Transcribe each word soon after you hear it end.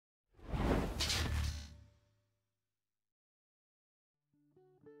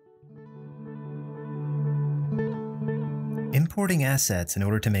Importing assets in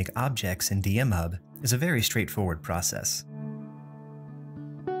order to make objects in DMHub is a very straightforward process.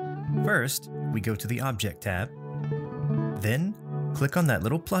 First, we go to the Object tab, then click on that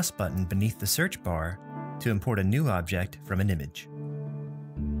little plus button beneath the search bar to import a new object from an image.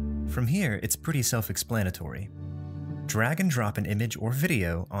 From here, it's pretty self-explanatory. Drag and drop an image or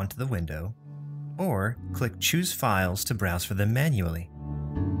video onto the window, or click Choose Files to browse for them manually.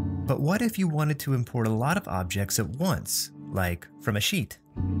 But what if you wanted to import a lot of objects at once, like from a sheet?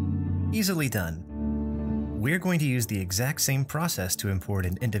 Easily done. We're going to use the exact same process to import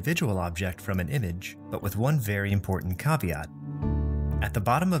an individual object from an image, but with one very important caveat. At the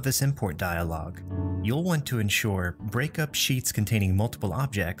bottom of this import dialog, you'll want to ensure Breakup Sheets containing multiple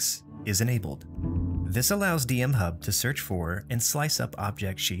objects is enabled. This allows DMHub to search for and slice up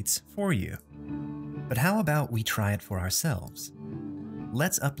object sheets for you. But how about we try it for ourselves?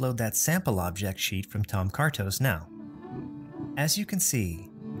 Let's upload that sample object sheet from Tom Kartos now. As you can see,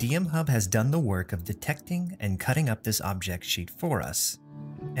 DMHub has done the work of detecting and cutting up this object sheet for us,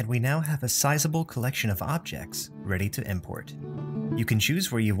 and we now have a sizable collection of objects ready to import. You can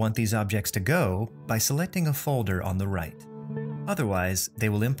choose where you want these objects to go by selecting a folder on the right. Otherwise, they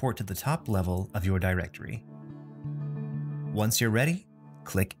will import to the top level of your directory. Once you're ready,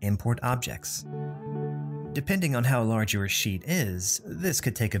 click Import Objects. Depending on how large your sheet is, this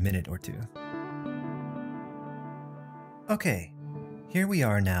could take a minute or two. Okay, here we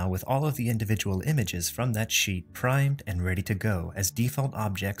are now with all of the individual images from that sheet primed and ready to go as default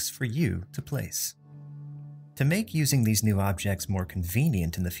objects for you to place. To make using these new objects more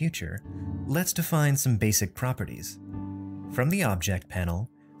convenient in the future, let's define some basic properties. From the Object panel,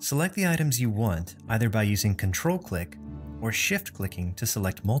 select the items you want either by using Control-click or Shift-clicking to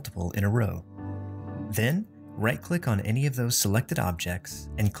select multiple in a row. Then, right-click on any of those selected objects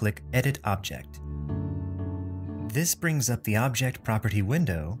and click Edit Object. This brings up the Object Property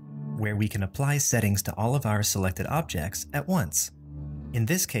window, where we can apply settings to all of our selected objects at once. In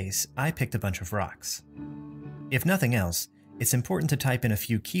this case, I picked a bunch of rocks. If nothing else, it's important to type in a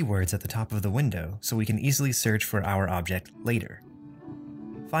few keywords at the top of the window so we can easily search for our object later.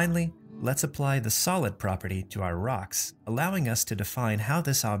 Finally, let's apply the Solid property to our rocks, allowing us to define how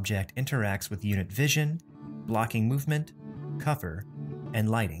this object interacts with unit vision, blocking movement, cover, and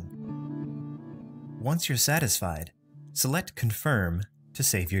lighting. Once you're satisfied, select Confirm to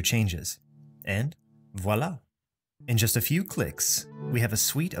save your changes. And voila! In just a few clicks, we have a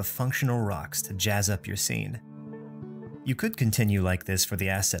suite of functional rocks to jazz up your scene. You could continue like this for the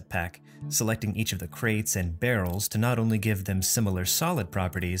asset pack, selecting each of the crates and barrels to not only give them similar solid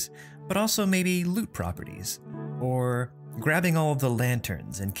properties, but also maybe loot properties, or grabbing all of the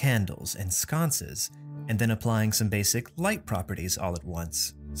lanterns and candles and sconces, and then applying some basic light properties all at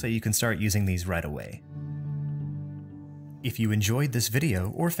once, so you can start using these right away. If you enjoyed this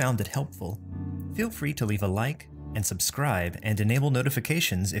video or found it helpful, feel free to leave a like and subscribe and enable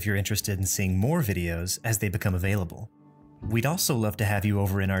notifications if you're interested in seeing more videos as they become available. We'd also love to have you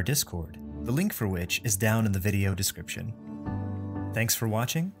over in our Discord, the link for which is down in the video description. Thanks for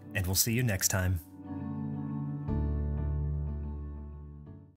watching, and we'll see you next time.